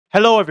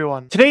Hello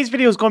everyone, today's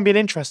video is going to be an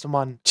interesting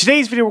one.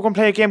 Today's video we're going to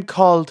play a game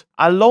called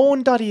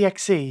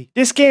Alone.EXE.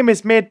 This game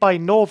is made by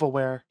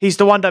Novaware. He's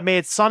the one that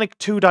made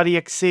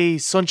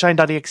Sonic2.exe,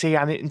 Sunshine.exe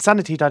and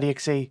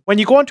Insanity.exe. When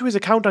you go onto his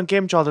account on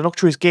GameJolt and look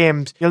through his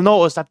games, you'll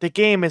notice that the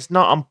game is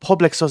not on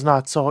public,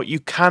 so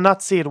you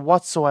cannot see it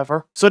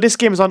whatsoever. So this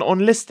game is on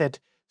unlisted,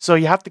 so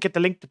you have to get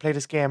the link to play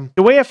this game.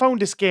 The way I found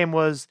this game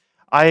was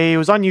I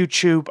was on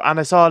YouTube and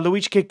I saw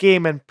Luigi Kid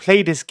Gaming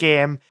play this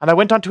game and I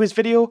went onto his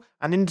video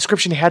and in the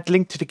description he had the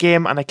link to the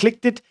game and I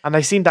clicked it and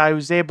I seen that I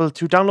was able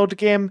to download the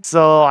game.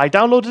 So I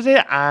downloaded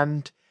it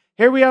and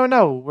here we are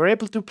now. We're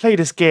able to play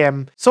this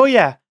game. So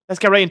yeah, let's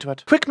get right into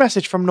it. Quick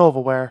message from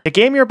Novaware. The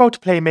game you're about to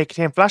play may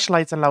contain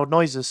flashlights and loud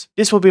noises.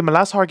 This will be my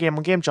last horror game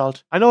on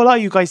GameJolt. I know a lot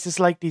of you guys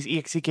dislike these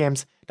EXE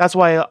games. That's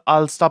why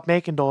I'll stop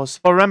making those.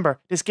 But remember,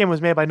 this game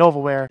was made by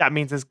Novaware. That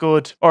means it's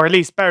good. Or at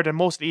least better than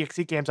most of the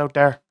EXE games out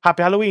there.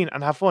 Happy Halloween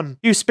and have fun.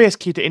 Use space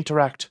key to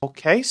interact.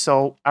 Okay,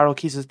 so arrow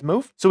keys is the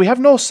move. So we have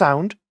no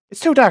sound.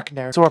 It's too dark in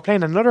there. So we're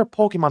playing another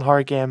Pokemon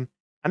horror game.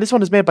 And this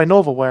one is made by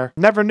Novaware.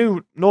 Never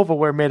knew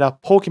Novaware made a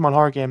Pokemon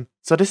horror game.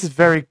 So this is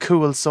very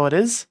cool. So it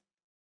is.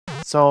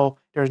 So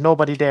there's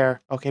nobody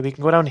there. Okay, we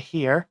can go down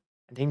here.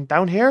 Anything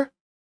down here?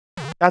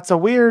 That's a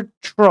weird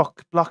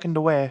truck blocking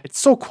the way. It's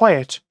so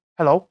quiet.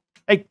 Hello?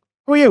 Hey,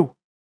 who are you?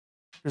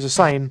 There's a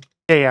sign.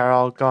 They are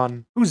all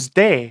gone. Who's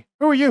they?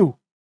 Who are you?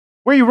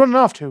 Where are you running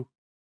off to?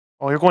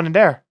 Oh, you're going in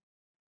there.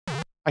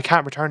 I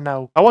can't return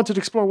now. I wanted to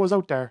explore what was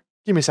out there.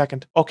 Give me a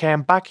second. Okay,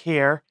 I'm back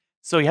here.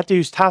 So you have to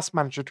use Task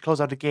Manager to close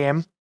out the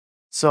game.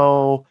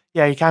 So,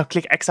 yeah, you can't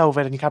click X out of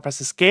it and you can't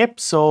press Escape.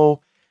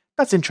 So,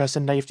 that's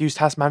interesting that you have to use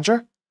Task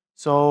Manager.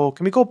 So,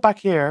 can we go back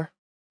here?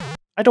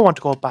 I don't want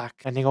to go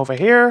back. Anything over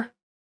here?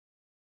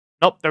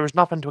 Nope, there was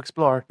nothing to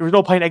explore. There was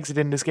no point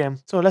exiting this game.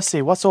 So, let's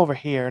see. What's over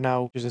here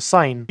now? There's a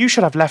sign. You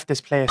should have left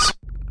this place.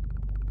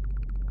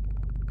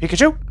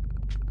 Pikachu?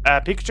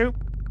 Pikachu?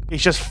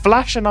 He's just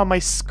flashing on my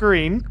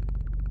screen.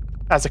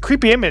 That's a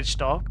creepy image,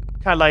 though.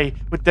 Can't lie.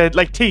 With the,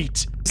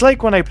 teeth. It's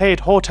like when I played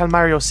Hotel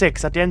Mario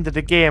 6 at the end of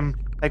the game.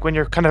 Like, when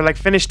you're kind of,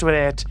 finished with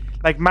it.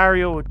 Like,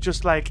 Mario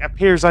just,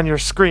 appears on your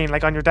screen,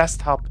 on your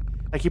desktop.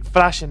 Keep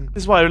flashing.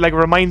 This is what it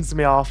reminds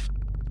me of.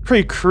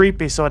 Pretty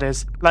creepy, so it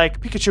is.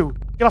 Pikachu,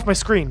 get off my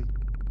screen.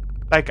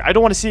 I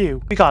don't want to see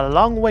you. We got a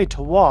long way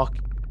to walk.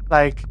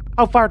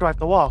 How far do I have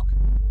to walk?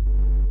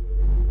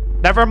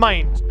 Never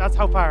mind. That's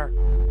how far.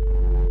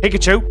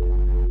 Pikachu.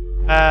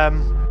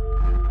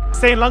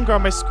 Staying longer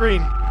on my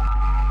screen.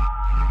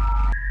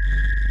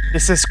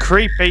 This is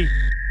creepy.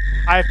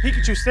 I have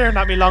Pikachu staring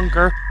at me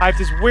longer. I have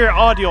this weird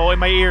audio in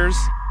my ears.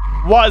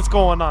 What is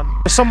going on?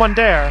 There's someone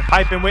there.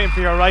 I've been waiting for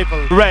your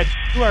arrival. Red,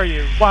 who are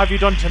you? What have you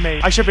done to me?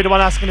 I should be the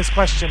one asking this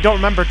question. You don't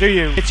remember, do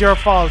you? It's your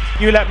fault.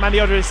 You let many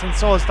other innocent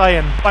souls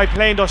dying by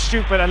playing those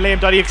stupid and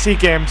lame.exe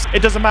games. It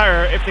doesn't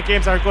matter if the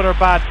games are good or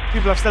bad.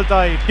 People have still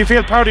died. You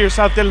feel proud of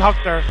yourself, Dylan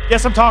Hoctor.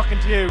 Yes, I'm talking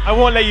to you. I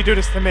won't let you do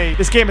this to me.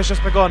 This game has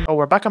just begun. Oh,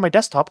 we're back on my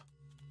desktop.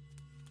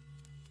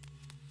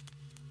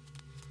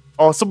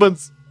 Oh,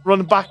 someone's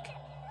running back.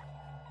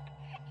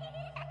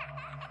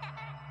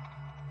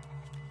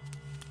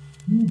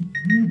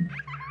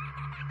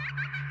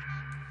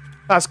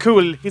 That's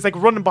cool. He's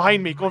running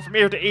behind me, going from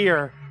ear to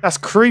ear. That's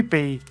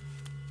creepy.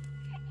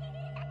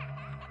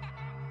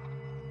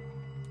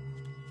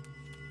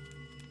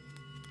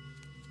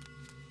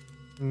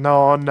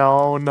 No,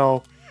 no,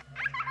 no.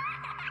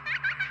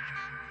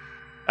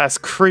 That's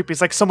creepy.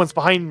 It's like someone's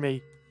behind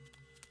me.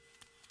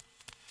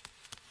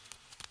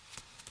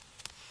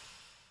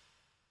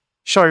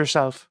 Show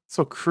yourself.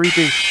 So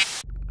creepy.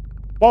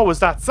 What was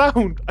that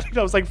sound? I think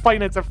that was Five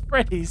Nights at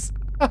Freddy's.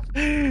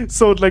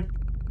 So,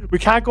 we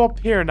can't go up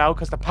here now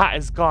because the pat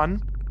is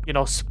gone. You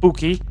know,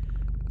 spooky.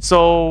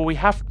 So, we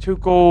have to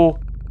go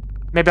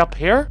maybe up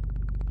here?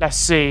 Let's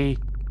see.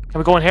 Can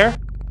we go in here?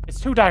 It's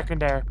too dark in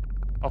there.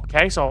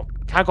 Okay, so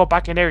can't go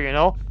back in there, you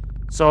know.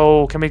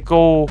 So, can we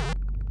go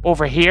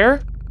over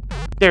here?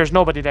 There's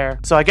nobody there.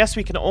 So, I guess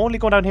we can only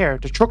go down here.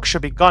 The truck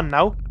should be gone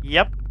now.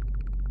 Yep.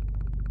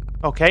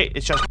 Okay,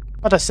 it's just...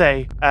 What I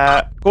say?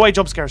 Go away,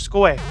 jump scares. Go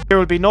away. There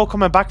will be no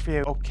coming back for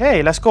you.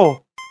 Okay, let's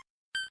go.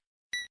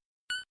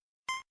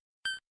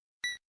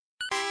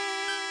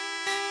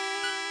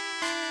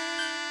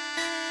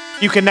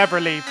 You can never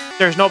leave.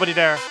 There's nobody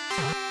there.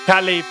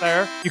 Can't leave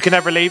there. You can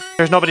never leave.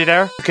 There's nobody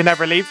there. You can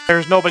never leave.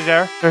 There's nobody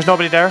there. There's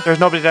nobody there. There's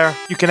nobody there.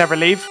 You can never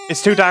leave.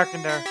 It's too dark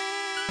in there.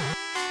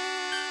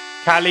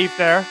 Can't leave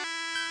there.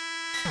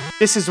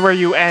 This is where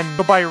you end.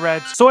 Goodbye,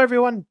 Red. So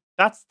everyone,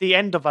 that's the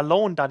end of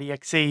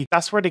Alone.EXE.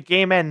 That's where the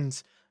game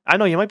ends. I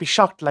know you might be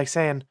shocked,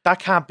 saying that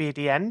can't be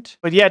the end.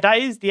 But yeah, that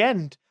is the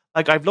end.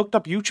 I've looked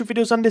up YouTube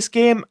videos on this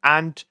game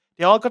and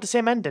they all got the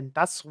same ending.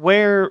 That's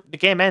where the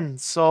game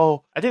ends.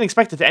 So I didn't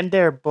expect it to end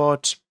there,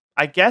 but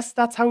I guess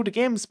that's how the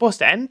game is supposed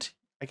to end.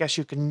 I guess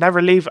you can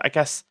never leave. I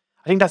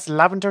think that's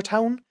Lavender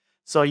Town.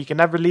 So you can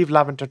never leave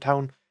Lavender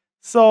Town.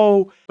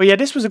 So, but yeah,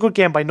 this was a good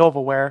game by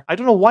Novaware. I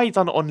don't know why it's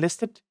on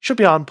unlisted. Should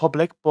be on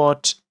public,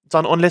 but it's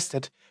on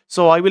unlisted.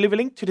 So I will leave a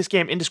link to this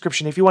game in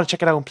description if you want to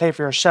check it out and play it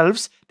for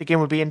yourselves. The game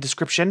will be in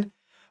description.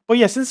 But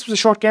yeah, since this was a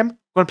short game, I'm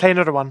going to play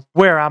another one.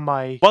 Where am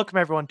I? Welcome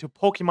everyone to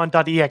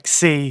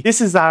Pokemon.EXE.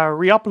 This is a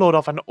re-upload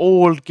of an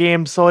old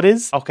game, so it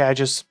is. Okay, I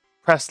just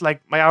pressed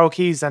like my arrow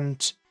keys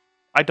and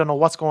I don't know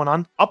what's going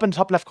on. Up in the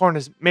top left corner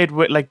is made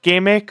with like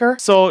Game Maker.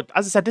 So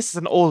as I said, this is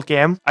an old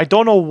game. I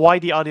don't know why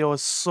the audio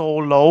is so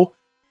low.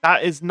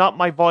 That is not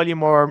my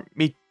volume or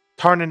me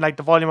turning like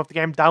the volume of the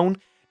game down.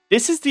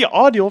 This is the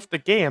audio of the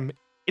game.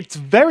 It's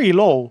very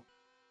low.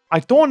 I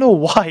don't know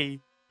why.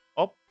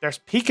 Oh, there's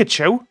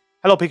Pikachu.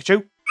 Hello,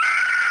 Pikachu.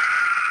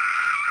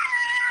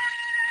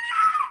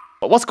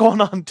 But what's going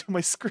on to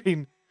my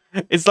screen?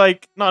 It's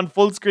like not on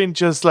full screen,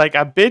 just like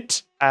a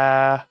bit.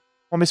 What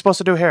am I supposed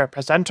to do here?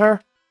 Press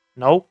enter?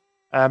 No.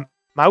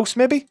 Mouse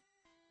maybe?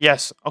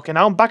 Yes. Okay,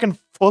 now I'm back in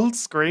full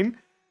screen.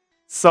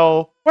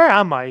 So, where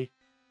am I?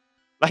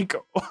 Like,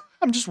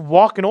 I'm just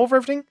walking over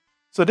everything.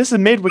 So this is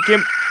made with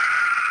game...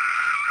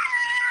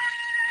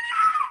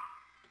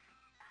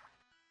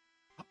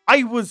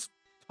 I was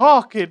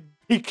talking,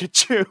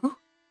 Pikachu.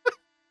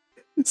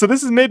 So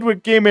this is made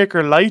with Game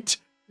Maker Lite.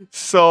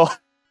 So...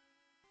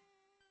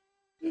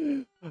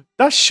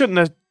 that shouldn't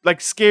have, like,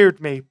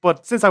 scared me.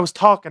 But since I was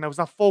talking, I was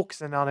not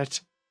focusing on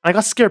it. I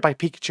got scared by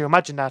Pikachu.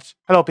 Imagine that.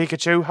 Hello,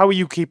 Pikachu. How are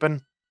you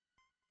keeping?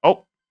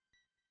 Oh.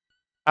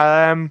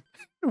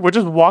 We're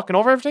just walking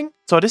over everything.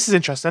 So this is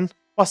interesting.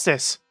 What's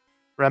this?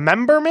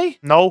 Remember me?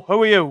 No.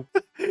 Who are you?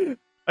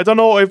 I don't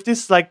know if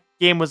this like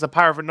game was a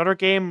part of another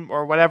game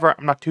or whatever.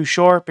 I'm not too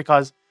sure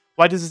because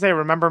why does it say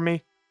remember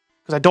me?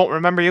 Because I don't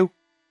remember you.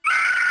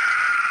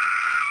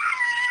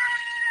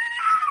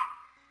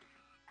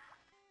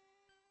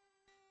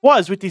 What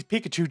is with these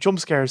Pikachu jump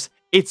scares?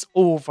 It's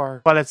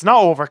over. Well, it's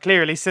not over,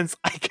 clearly, since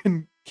I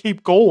can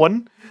keep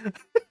going.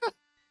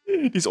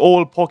 These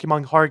old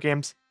Pokemon horror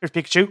games. Here's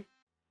Pikachu.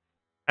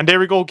 And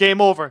there we go,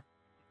 game over.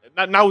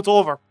 Now it's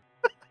over.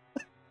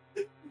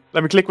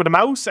 Let me click with the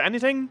mouse.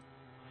 Anything?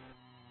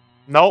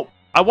 No.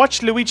 I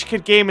watched Luigi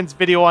Kid Gaming's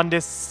video on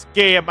this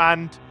game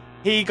and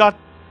he got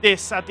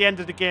this at the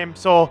end of the game.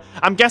 So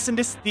I'm guessing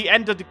this is the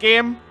end of the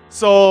game.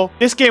 So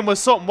this game was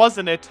something,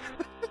 wasn't it?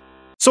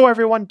 So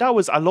everyone, that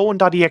was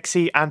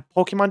Alone.EXE and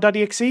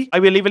Pokemon.EXE. I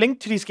will leave a link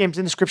to these games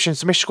in the description,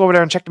 so make sure to go over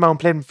there and check them out and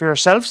play them for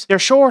yourselves. They're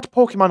short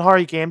Pokemon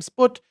horror games,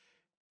 but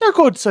they're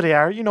good, so they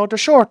are. You know, they're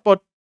short,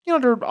 but, you know,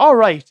 they're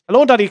alright.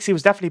 Alone.EXE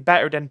was definitely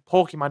better than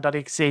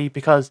Pokemon.EXE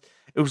because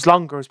it was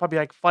longer. It was probably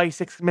like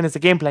 5-6 minutes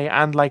of gameplay,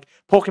 and like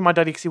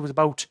Pokemon.EXE was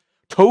about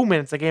 2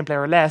 minutes of gameplay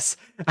or less,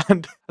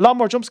 and a lot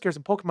more jump scares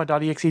in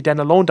Pokemon.EXE than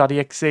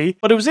Alone.EXE.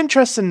 But it was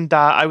interesting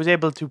that I was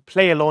able to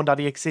play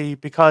Alone.EXE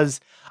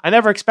because I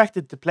never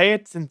expected to play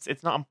it since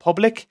it's not on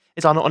public,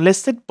 it's on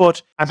unlisted,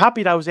 but I'm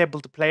happy that I was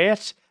able to play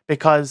it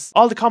because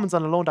all the comments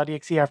on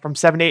Alone.EXE are from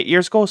 7-8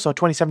 years ago, so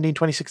 2017,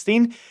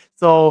 2016.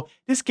 So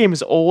this game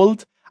is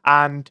old,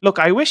 and look,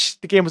 I wish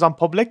the game was on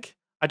public.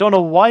 I don't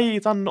know why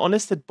it's on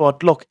unlisted,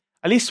 but look,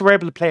 at least we're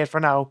able to play it for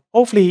now.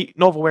 Hopefully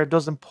Novaware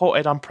doesn't put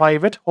it on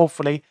private,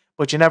 hopefully,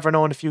 but you never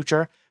know in the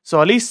future.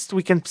 So at least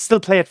we can still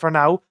play it for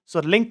now.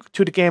 So the link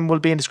to the game will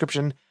be in the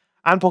description.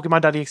 And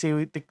Pokemon.exe,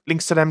 the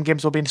links to them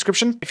games will be in the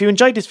description. If you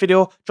enjoyed this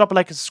video, drop a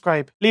like and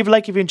subscribe. Leave a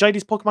like if you enjoyed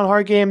these Pokemon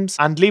horror games,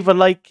 and leave a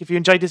like if you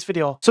enjoyed this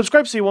video.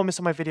 Subscribe so you won't miss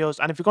all my videos,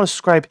 and if you're going to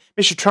subscribe,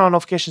 make sure to turn on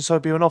notifications so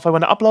you'll know if I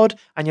want to upload,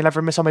 and you'll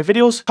never miss all my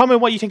videos.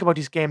 Comment what you think about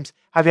these games.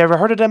 Have you ever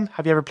heard of them?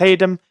 Have you ever played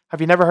them? Have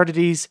you never heard of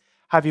these?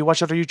 Have you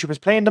watched other YouTubers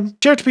playing them?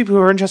 Share it to people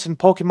who are interested in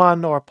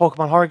Pokemon or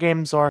Pokemon horror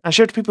games, and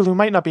share it to people who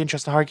might not be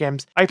interested in horror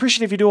games. I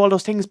appreciate if you do all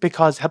those things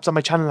because it helps on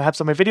my channel and helps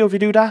on my video if you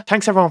do that.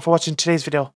 Thanks everyone for watching today's video.